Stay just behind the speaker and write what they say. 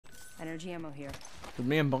Energy ammo here. Cause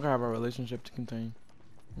me and Bunker have a relationship to contain.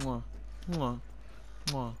 Mwah. Mwah.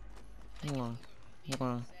 Mwah. Mwah.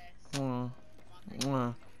 Mwah. Mwah.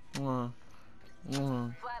 Mwah. Mwah.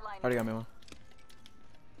 Mwah. Already got me one.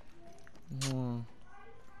 Mwah.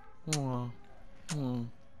 Mwah. Mwah.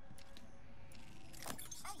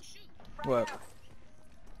 What?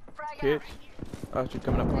 Kids? Oh, she's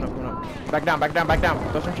coming up, coming up, coming up. Back down, back down, back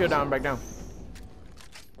down. Throw some shield down, back down.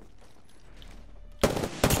 I'm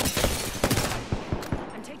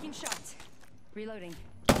taking shots. Reloading.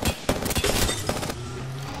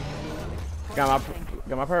 Got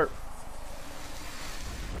my perp.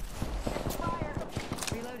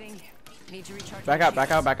 Reloading. Need to recharge. Back out,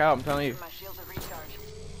 back out, back out. I'm telling you. My shields have recharged.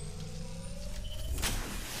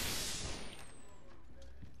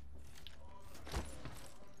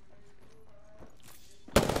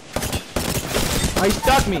 Oh, he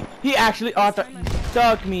stuck me. He actually he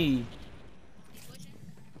stuck me.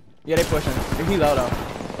 Yeah, they pushing. He low though.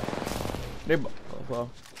 They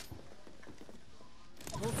well.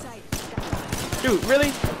 Hold tight. Dude,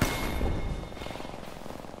 really?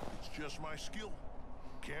 It's just my skill.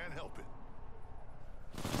 Can't help it.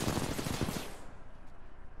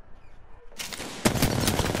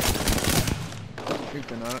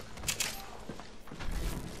 Creeping on it.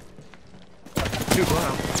 Dude, go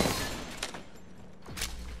now.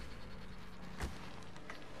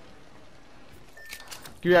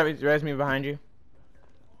 Can you res me behind you?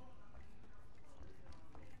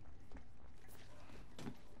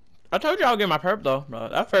 I told you I'll get my perp though, bro.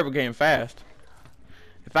 That perp was getting fast.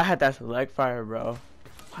 If I had that select fire, bro.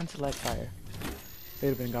 One select fire. They'd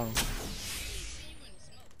have been gone.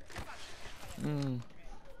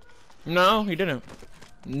 No, he didn't.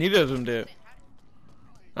 Neither of them did.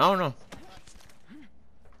 I don't know.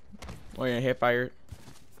 Oh yeah, hit fired.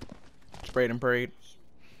 Sprayed and prayed.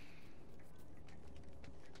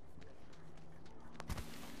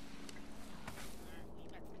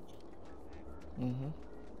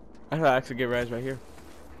 I thought I actually get res right here.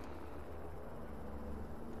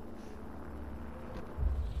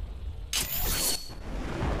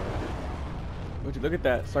 Would you look at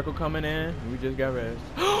that circle coming in? We just got res.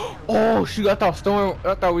 Oh shoot! I thought storm.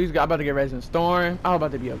 I thought we was about to get res in storm. I was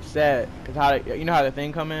about to be upset because how you know how the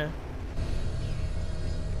thing come in.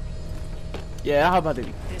 Yeah, I was about to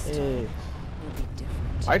be pissed. This time will be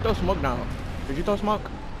different. Why you throw smoke down? Did you throw smoke?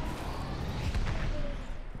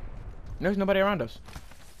 There's nobody around us.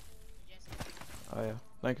 Oh yeah,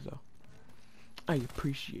 thank you though. I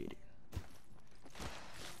appreciate it.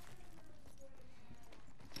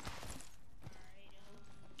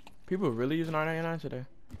 People are really using R99 today.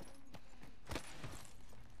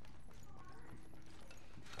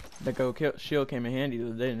 That go shield came in handy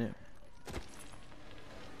though, didn't it?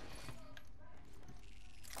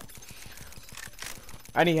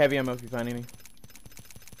 I need heavy ammo if you find any.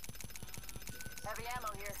 Heavy ammo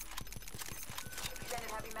here.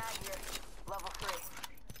 Extended heavy mag here. Level 3.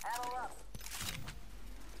 Ammo up.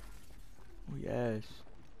 Oh yes.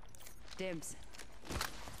 Dibs.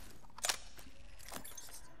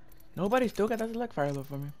 Nobody still got that select fire low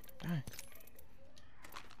for me. Dang.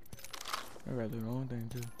 I read the wrong thing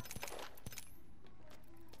too.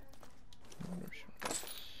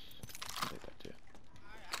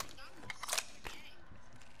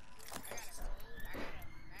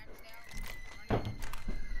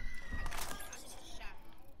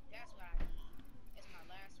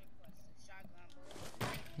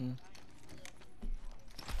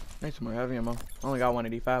 Need some more heavy ammo. I only got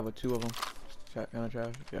 185 with 2 of them. Kind of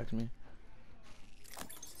trash, if you ask me.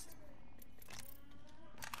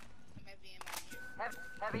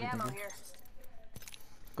 Heavy ammo here.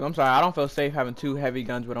 I'm sorry, I don't feel safe having 2 heavy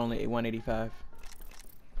guns with only 185.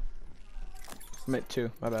 I meant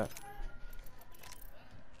 2, my bad.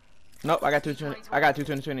 Nope, I got 220. I got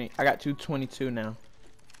 220. I got 222 now.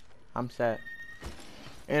 I'm set.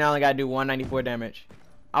 And I only gotta do 194 damage.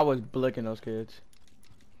 I was blicking those kids.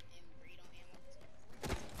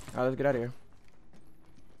 Alright, let's get out of here.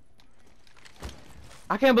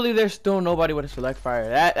 I can't believe there's still nobody with a select fire.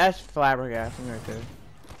 That's flabbergasting right there.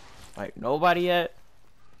 Like nobody yet.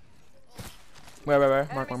 Where?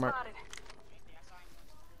 Mark.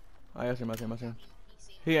 Oh, I see him.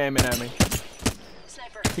 He aiming at me.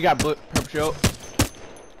 Sniper. He got purple shield.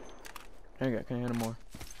 Can't hit him more.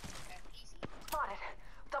 Spotted.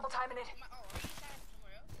 Double timing it.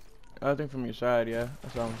 I think from your side, yeah. I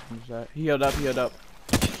saw him from your side. He healed up.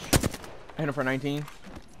 I hit him for 19.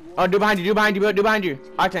 Oh, dude behind you.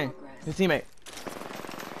 Octane. His teammate.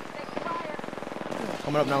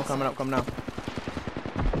 Coming up now.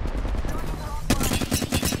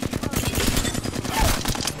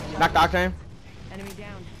 Knocked Octane. Enemy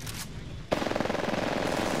down.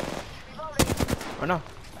 Oh no.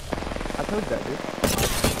 I told you that,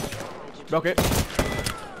 dude. Broke it.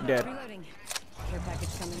 Dead. Reloading. Care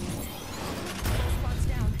package coming in. Spots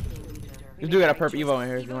down. This dude got a perp Evo in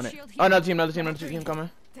here if you want it. Oh, another team coming.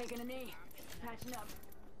 Taking a knee. Patching up.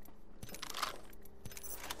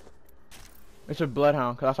 It's a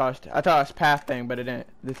bloodhound, cause I thought it was path thing, but it didn't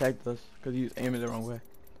detect us, cause he was aiming the wrong way.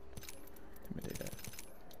 Let me take that.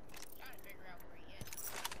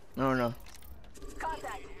 I don't know.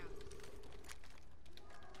 Contact.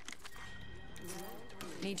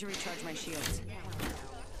 Need to recharge my shields.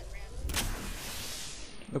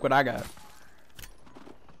 Look what I got.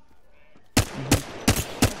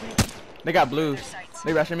 They got blues.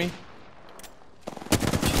 They rushing me.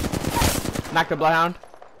 Knocked the bloodhound.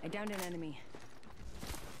 I downed an enemy.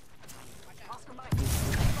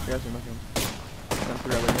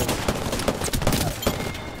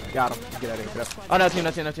 Got him. Get out of here. Get up. Oh, no team.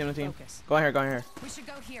 Focus. Go in here. We should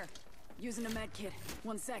go here. Using a med kit.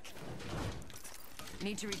 1 sec.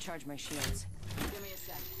 Need to recharge my shields. Give me a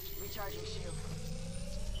sec. Recharging shield.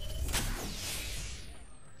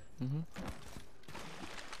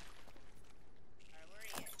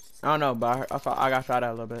 I don't know, but I got shot at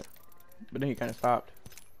a little bit. But then he kind of stopped.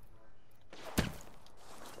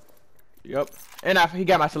 Yup. And he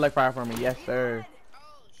got my select fire for me. Yes, sir.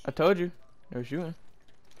 I told you. They were shooting.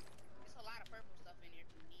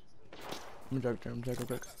 I'm joking real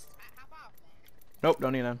quick. Nope,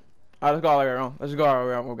 don't need them. Alright, let's go all the way around. Let's go all the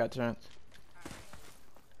way around. We got the chance.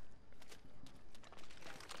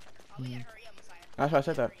 That's why I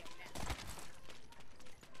said that.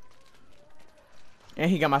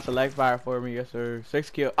 And he got my select fire for me, yes sir. 6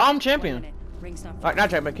 kills. Oh, I'm champion. Ring's not Not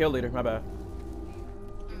champion, but kill leader. My bad.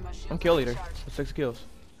 I'm kill leader. With 6 kills.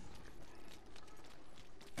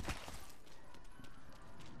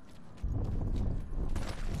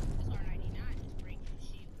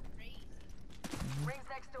 Rings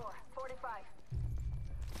next door. 45.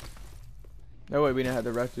 That way we didn't have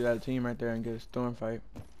to rush through that team right there and get a storm fight.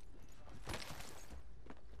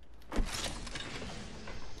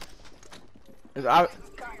 I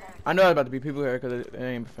know there's about to be people here because it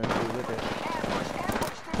ain't defensive. Look at it.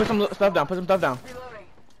 Put some stuff down. Reloading.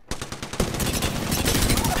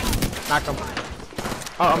 Knocked him.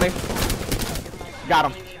 Oh, on me. Got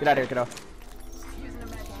him. Get out of here, kiddo. Using a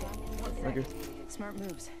med kit. 1 sec. Thank you. Smart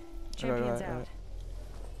moves. Champions out.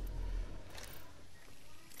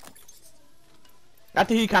 I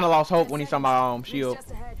think he kind of lost hope when he saw my shield.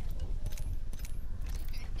 Just ahead.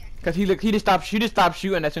 Cause he just stopped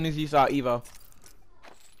shooting as soon as he saw Evo.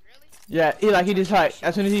 Yeah, he just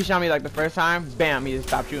as soon as he shot me like the first time, bam, he just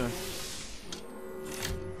stopped shooting.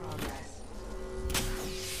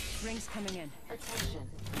 Rings coming in. Attention.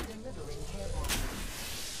 Delivering care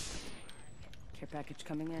Care package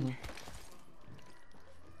coming in.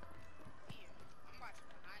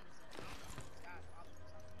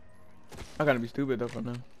 I'm gonna be stupid though for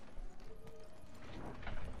now.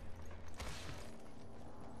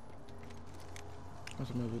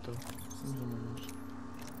 What's the movie though?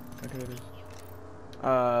 Okay, it is.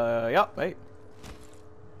 Yep, wait.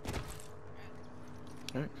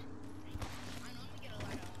 Thanks.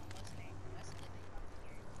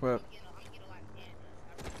 What?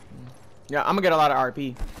 Yeah, I'm gonna get a lot of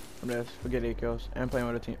RP from this for getting 8 kills and playing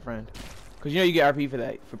with a team friend. Cause you know you get RP for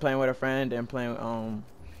that, for playing with a friend and playing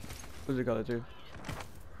what's it called too?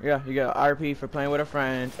 Yeah, you get RP for playing with a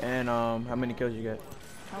friend and how many kills you get.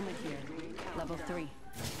 Helmet here. Level 3.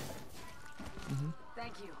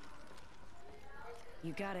 Thank you.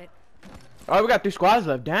 You got it. Oh, we got 3 squads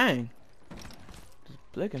left. Dang. Just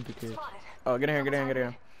blinking for kids. Spotted. Oh, get in here.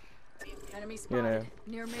 Enemy Yeah, spotted. yeah.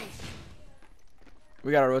 Near me.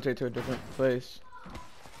 We gotta rotate to a different place.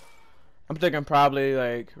 I'm thinking probably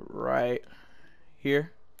like right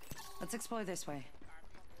here. Let's explore this way.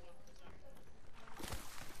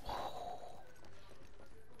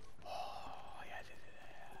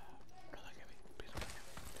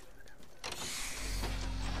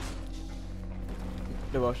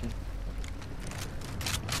 Devotion.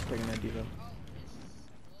 Taking that devo.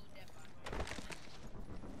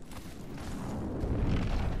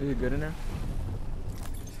 Is it good in there?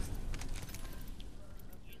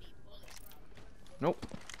 Nope.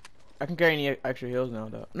 I can carry any extra heals now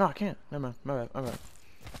though. No, I can't. Never mind. My bad.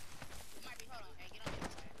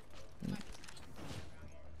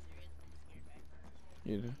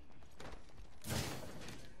 You do.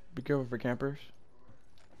 Be careful for campers.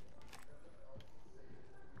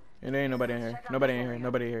 And there ain't nobody in here.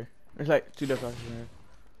 Nobody here. There's like 2 death boxes in here.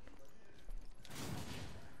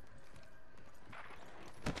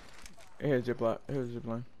 Here's a zip line. Here's a zip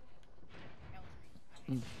line.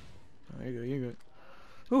 Oh, you good.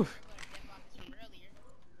 Oof.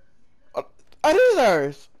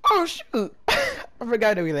 ours. Oh shoot! I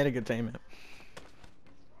forgot that we landed containment.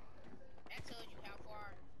 That tells you how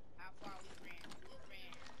far we ran.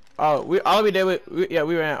 Oh, all we did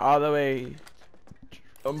we ran all the way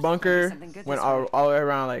bunker, Something good went this all the way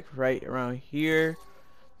around, like right around here,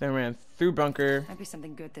 then ran through bunker, Might be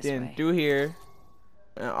something good this then way. through here,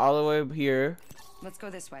 and all the way here Let's go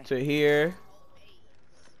this way. to here,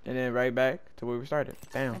 and then right back to where we started.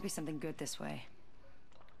 Damn. Might be something good this way.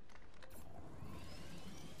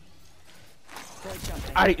 Throw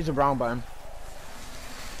jumping. I it's a brown button.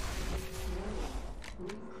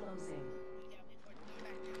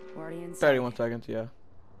 Already inside. 31 seconds, yeah.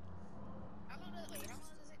 How long does it take to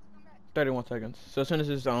come back? 31 seconds. So as soon as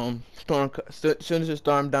this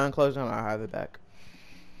storm done closing, I'll have it back.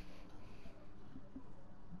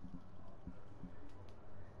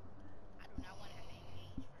 I do not want to have to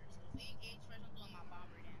engage first. If we engage first, I'm throwing my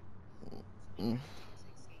bomber down.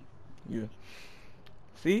 Yeah.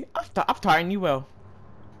 See, I've taught you well.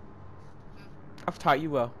 I've taught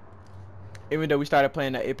you well. Even though we started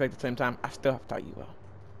playing that Apex at the same time, I still have taught you well.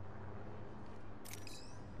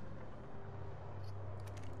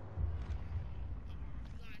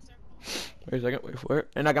 Wait a second, wait for it.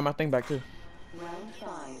 And I got my thing back too. Round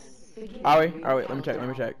 5. Are we? Are we? Let me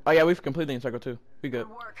check. Oh yeah, we've completely encircled too. We good.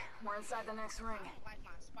 Good work. We're inside the next ring. I like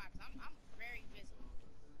my spot 'cause I'm very visible.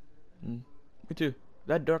 Me too.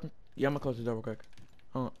 That door. Yeah, I'm gonna close the door real quick.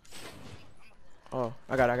 Oh,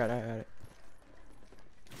 I got it.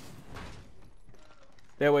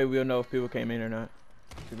 That way we'll know if people came in or not.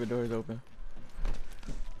 If the door is open.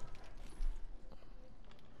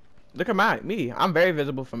 Look at me. I'm very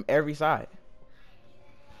visible from every side.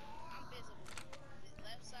 I'm visible. This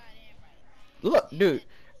left side and right. Look, dude,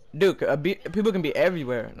 people can be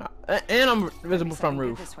everywhere. And I'm visible from Something good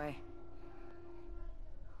roof. This way.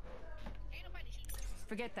 Ain't nobody shooting.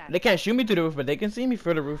 Forget that. They can't shoot me through the roof, but they can see me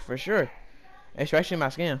through the roof for sure. Especially my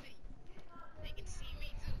skin. They can see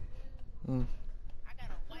me too. Mm. I got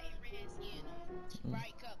a white and red skin on.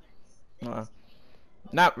 Bright colors.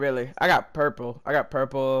 Not really. I got purple.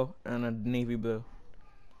 And a navy blue.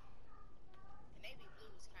 The navy blue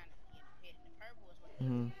is kind of hidden. The purple is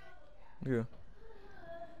what. Yeah.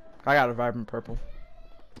 I got a vibrant purple.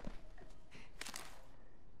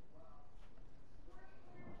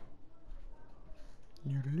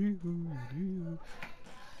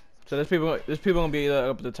 So there's people gonna be either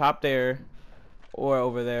up at the top there or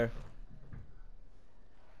over there.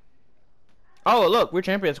 Oh look, we're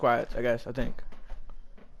champion squads, I think.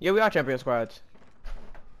 Yeah, we are champion squads.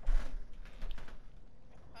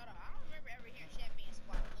 Hold on, I don't remember ever hearing champion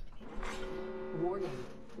squad eliminated. Warning.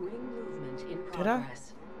 Ring movement in Did I?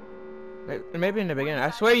 progress. Maybe in the beginning. I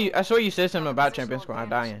swear you said something about champion squad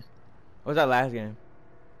dying. Or was that last game?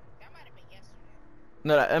 That might have been yesterday.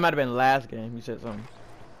 No, that might have been last game. You said something.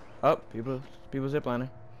 Oh, people ziplining.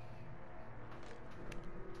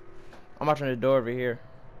 I'm watching the door over here.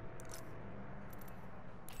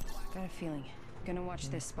 Got a feeling. Gonna watch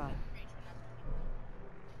this spot.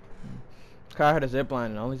 I heard a zipline,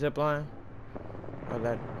 and only zipline. Oh,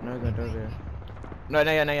 no, that door there. No,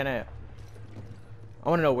 not yet. I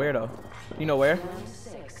want to know where though. You know where? Round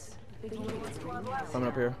 6. Coming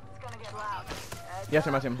up here. It's gonna get loud. Yes,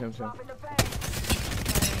 I see him. Drop in the bank.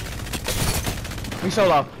 He's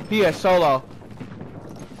solo. He is solo.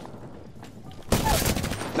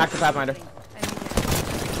 Knock the Pathfinder.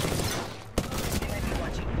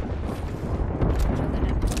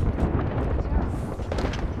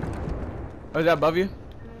 Oh, is that above you?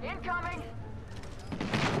 Incoming.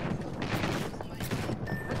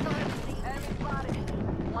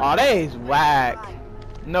 Oh, they's whack.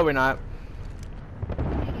 No, we're not.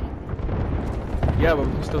 Yeah, but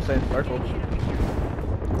we can still stay in circle.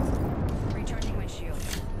 Recharging my shield.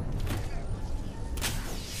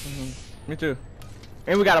 Me too.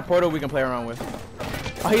 And we got a portal we can play around with.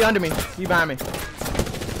 Oh, he under me. He behind me.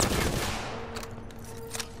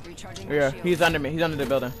 Recharging my Yeah, shield. he's under me. He's under the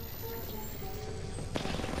building.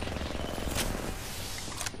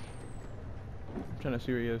 I'm trying to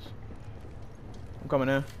see where he is. I'm coming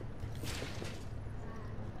in.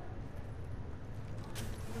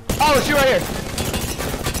 Oh, shoot right here.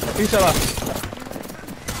 He's still up.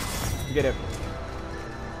 Get it.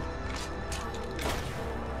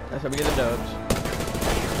 That's how we get the dubs.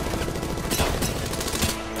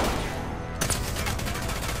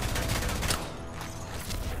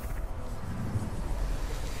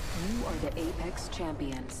 You are the Apex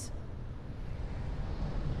champions.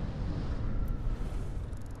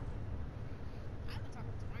 I've been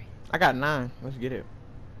talking to Ryan. I got 9. Let's get it.